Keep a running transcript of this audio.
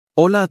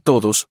Hola a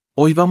todos,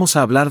 hoy vamos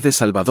a hablar de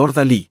Salvador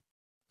Dalí.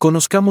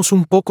 Conozcamos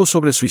un poco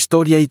sobre su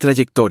historia y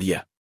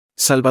trayectoria.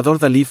 Salvador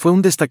Dalí fue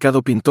un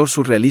destacado pintor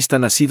surrealista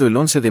nacido el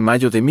 11 de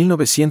mayo de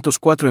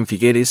 1904 en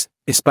Figueres,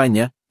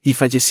 España, y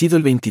fallecido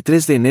el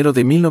 23 de enero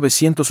de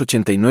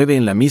 1989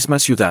 en la misma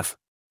ciudad.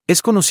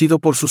 Es conocido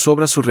por sus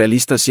obras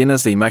surrealistas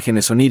llenas de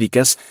imágenes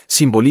oníricas,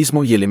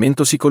 simbolismo y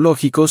elementos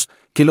psicológicos,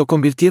 que lo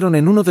convirtieron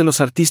en uno de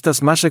los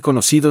artistas más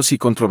reconocidos y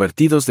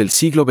controvertidos del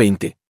siglo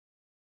XX.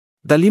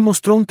 Dalí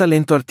mostró un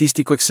talento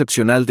artístico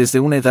excepcional desde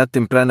una edad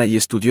temprana y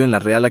estudió en la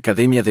Real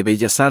Academia de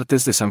Bellas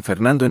Artes de San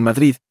Fernando en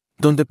Madrid,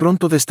 donde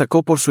pronto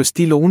destacó por su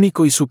estilo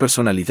único y su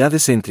personalidad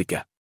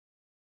excéntrica.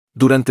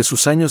 Durante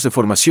sus años de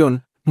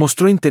formación,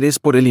 mostró interés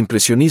por el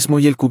impresionismo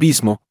y el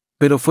cubismo,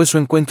 pero fue su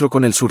encuentro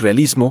con el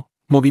surrealismo,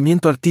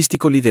 movimiento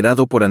artístico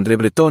liderado por André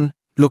Breton,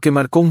 lo que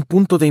marcó un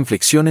punto de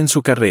inflexión en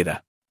su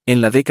carrera. En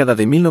la década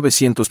de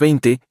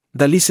 1920,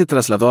 Dalí se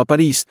trasladó a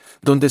París,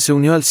 donde se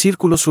unió al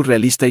círculo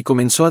surrealista y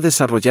comenzó a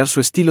desarrollar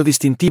su estilo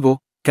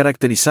distintivo,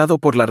 caracterizado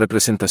por la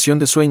representación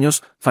de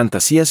sueños,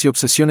 fantasías y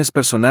obsesiones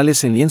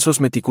personales en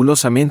lienzos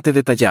meticulosamente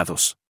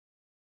detallados.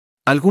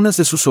 Algunas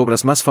de sus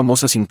obras más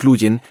famosas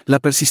incluyen La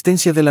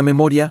persistencia de la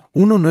memoria,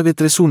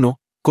 1931,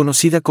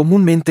 conocida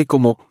comúnmente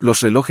como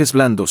Los relojes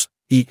blandos,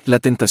 y La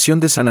tentación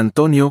de San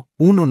Antonio,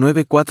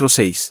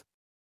 1946.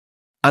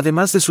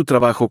 Además de su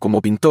trabajo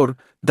como pintor,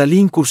 Dalí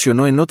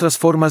incursionó en otras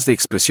formas de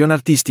expresión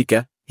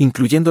artística,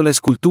 incluyendo la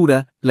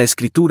escultura, la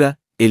escritura,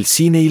 el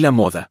cine y la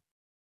moda.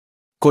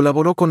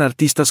 Colaboró con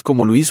artistas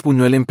como Luis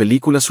Buñuel en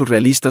películas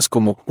surrealistas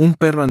como Un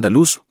perro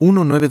andaluz,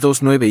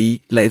 1929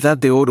 y La edad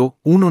de oro,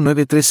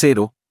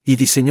 1930, y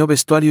diseñó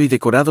vestuario y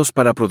decorados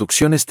para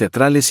producciones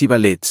teatrales y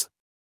ballets.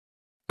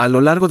 A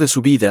lo largo de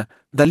su vida,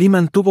 Dalí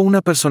mantuvo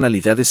una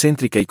personalidad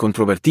excéntrica y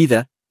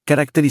controvertida,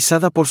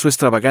 caracterizada por su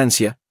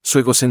extravagancia, su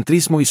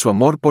egocentrismo y su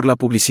amor por la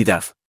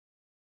publicidad.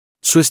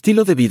 Su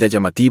estilo de vida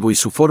llamativo y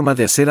su forma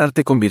de hacer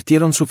arte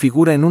convirtieron su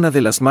figura en una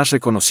de las más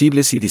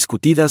reconocibles y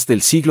discutidas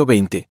del siglo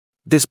XX.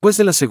 Después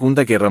de la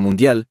Segunda Guerra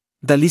Mundial,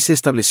 Dalí se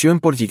estableció en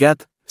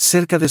Port-Lligat,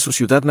 cerca de su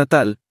ciudad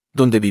natal,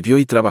 donde vivió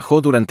y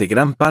trabajó durante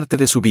gran parte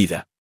de su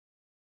vida.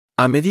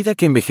 A medida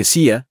que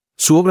envejecía,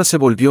 su obra se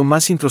volvió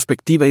más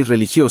introspectiva y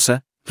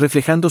religiosa,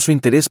 reflejando su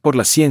interés por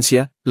la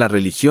ciencia, la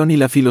religión y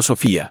la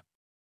filosofía.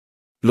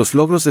 Los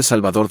logros de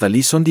Salvador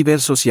Dalí son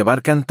diversos y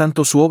abarcan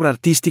tanto su obra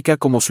artística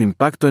como su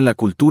impacto en la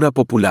cultura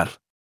popular.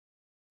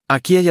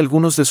 Aquí hay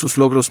algunos de sus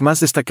logros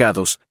más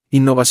destacados.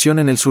 Innovación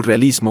en el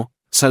surrealismo.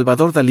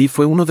 Salvador Dalí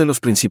fue uno de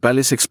los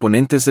principales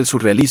exponentes del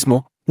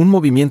surrealismo, un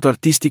movimiento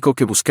artístico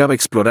que buscaba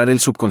explorar el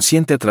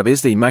subconsciente a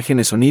través de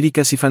imágenes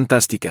oníricas y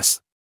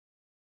fantásticas.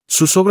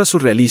 Sus obras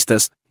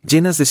surrealistas,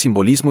 llenas de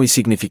simbolismo y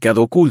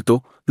significado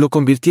oculto, lo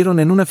convirtieron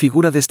en una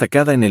figura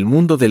destacada en el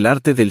mundo del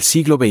arte del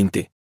siglo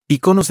XX.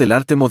 Iconos del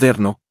arte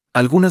moderno.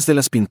 Algunas de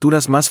las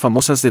pinturas más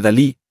famosas de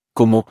Dalí,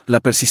 como La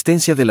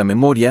persistencia de la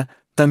memoria,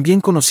 también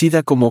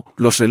conocida como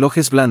Los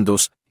relojes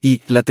blandos,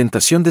 y La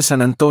tentación de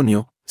San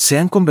Antonio, se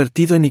han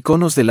convertido en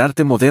iconos del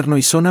arte moderno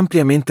y son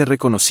ampliamente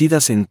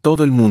reconocidas en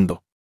todo el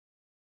mundo.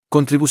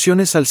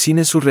 Contribuciones al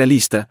cine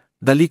surrealista.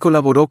 Dalí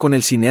colaboró con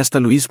el cineasta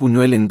Luis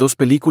Buñuel en dos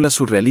películas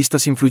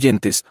surrealistas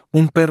influyentes,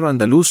 Un perro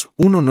andaluz,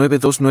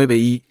 1929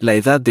 y La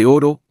edad de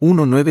oro,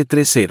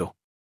 1930.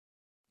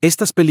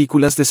 Estas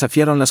películas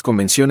desafiaron las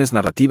convenciones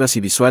narrativas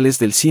y visuales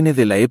del cine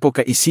de la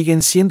época y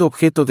siguen siendo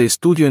objeto de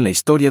estudio en la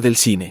historia del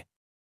cine.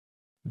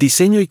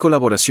 Diseño y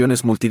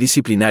colaboraciones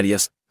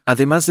multidisciplinarias.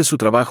 Además de su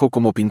trabajo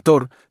como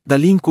pintor,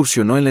 Dalí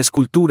incursionó en la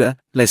escultura,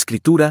 la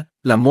escritura,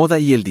 la moda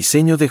y el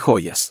diseño de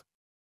joyas.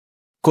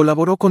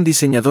 Colaboró con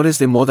diseñadores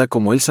de moda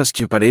como Elsa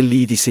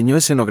Schiaparelli y diseñó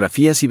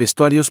escenografías y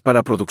vestuarios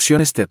para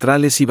producciones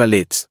teatrales y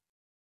ballets.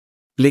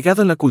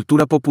 Legado en la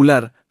cultura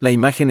popular, la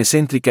imagen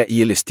excéntrica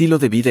y el estilo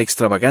de vida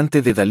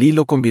extravagante de Dalí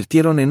lo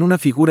convirtieron en una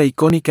figura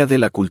icónica de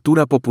la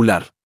cultura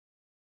popular.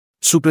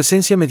 Su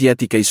presencia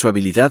mediática y su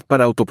habilidad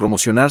para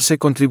autopromocionarse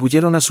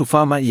contribuyeron a su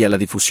fama y a la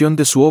difusión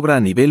de su obra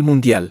a nivel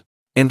mundial.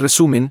 En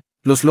resumen,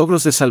 los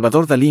logros de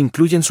Salvador Dalí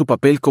incluyen su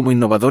papel como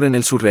innovador en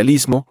el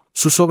surrealismo,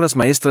 sus obras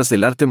maestras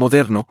del arte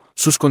moderno,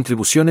 sus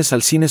contribuciones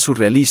al cine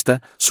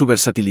surrealista, su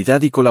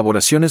versatilidad y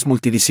colaboraciones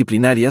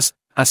multidisciplinarias,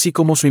 así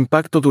como su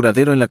impacto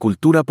duradero en la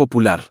cultura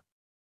popular.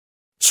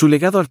 Su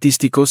legado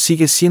artístico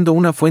sigue siendo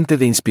una fuente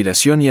de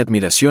inspiración y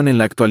admiración en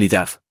la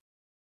actualidad.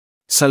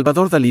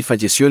 Salvador Dalí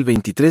falleció el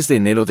 23 de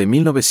enero de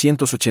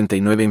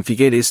 1989 en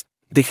Figueres,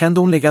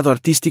 dejando un legado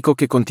artístico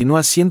que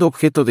continúa siendo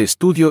objeto de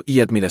estudio y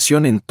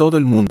admiración en todo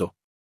el mundo.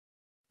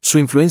 Su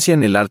influencia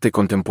en el arte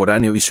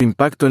contemporáneo y su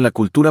impacto en la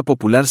cultura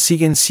popular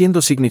siguen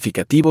siendo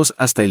significativos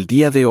hasta el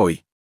día de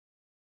hoy.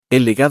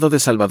 El legado de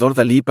Salvador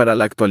Dalí para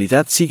la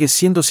actualidad sigue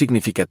siendo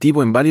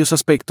significativo en varios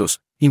aspectos.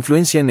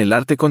 Influencia en el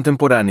arte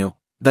contemporáneo.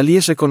 Dalí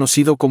es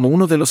reconocido como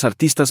uno de los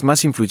artistas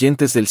más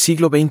influyentes del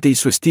siglo XX y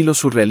su estilo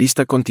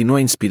surrealista continúa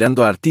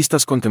inspirando a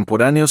artistas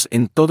contemporáneos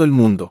en todo el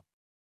mundo.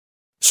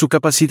 Su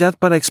capacidad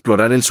para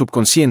explorar el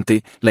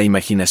subconsciente, la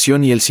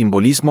imaginación y el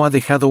simbolismo ha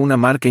dejado una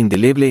marca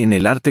indeleble en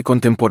el arte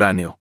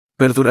contemporáneo.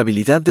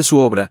 Perdurabilidad de su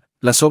obra.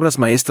 Las obras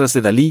maestras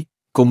de Dalí,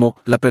 como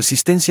La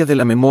persistencia de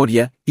la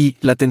memoria y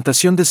La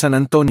tentación de San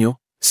Antonio,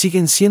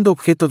 siguen siendo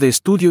objeto de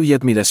estudio y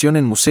admiración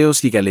en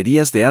museos y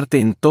galerías de arte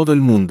en todo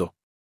el mundo.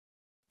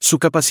 Su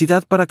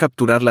capacidad para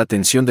capturar la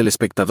atención del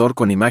espectador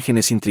con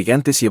imágenes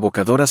intrigantes y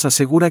evocadoras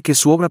asegura que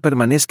su obra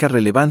permanezca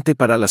relevante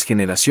para las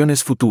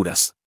generaciones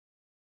futuras.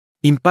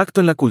 Impacto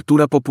en la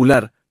cultura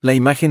popular. La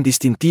imagen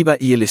distintiva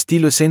y el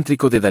estilo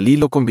excéntrico de Dalí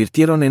lo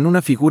convirtieron en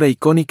una figura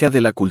icónica de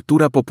la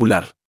cultura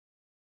popular.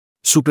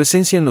 Su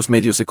presencia en los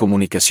medios de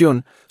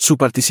comunicación, su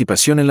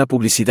participación en la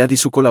publicidad y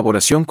su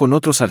colaboración con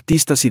otros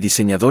artistas y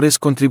diseñadores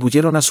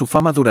contribuyeron a su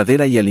fama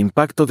duradera y al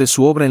impacto de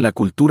su obra en la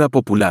cultura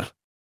popular.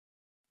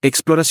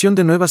 Exploración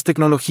de nuevas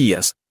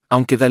tecnologías.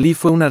 Aunque Dalí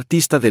fue un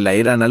artista de la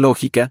era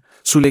analógica,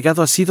 su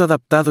legado ha sido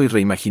adaptado y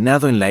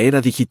reimaginado en la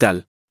era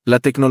digital. La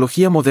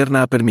tecnología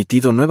moderna ha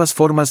permitido nuevas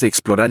formas de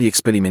explorar y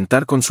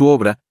experimentar con su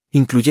obra,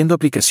 incluyendo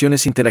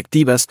aplicaciones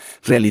interactivas,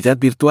 realidad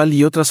virtual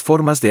y otras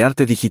formas de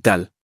arte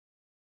digital.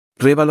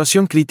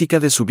 Reevaluación crítica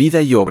de su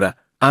vida y obra.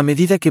 A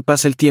medida que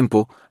pasa el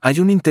tiempo, hay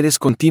un interés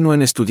continuo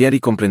en estudiar y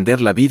comprender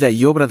la vida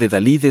y obra de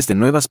Dalí desde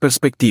nuevas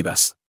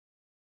perspectivas.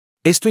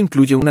 Esto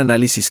incluye un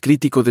análisis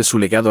crítico de su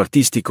legado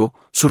artístico,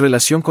 su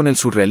relación con el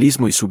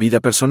surrealismo y su vida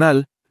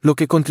personal, lo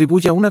que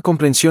contribuye a una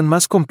comprensión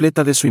más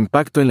completa de su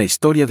impacto en la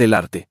historia del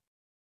arte.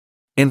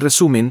 En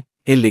resumen,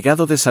 el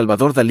legado de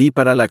Salvador Dalí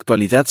para la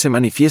actualidad se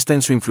manifiesta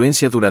en su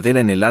influencia duradera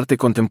en el arte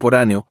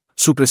contemporáneo,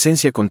 su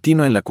presencia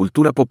continua en la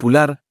cultura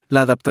popular,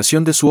 la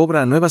adaptación de su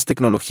obra a nuevas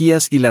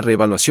tecnologías y la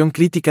reevaluación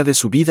crítica de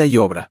su vida y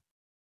obra.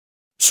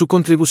 Su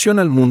contribución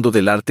al mundo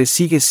del arte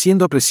sigue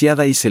siendo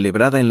apreciada y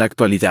celebrada en la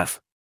actualidad.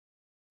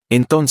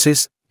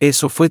 Entonces,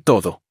 eso fue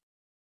todo.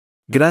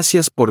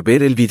 Gracias por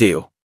ver el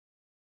video.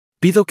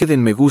 Pido que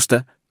den me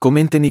gusta,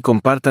 comenten y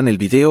compartan el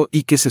video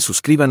y que se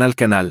suscriban al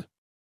canal.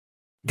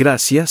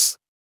 Gracias.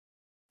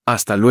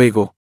 Hasta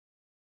luego.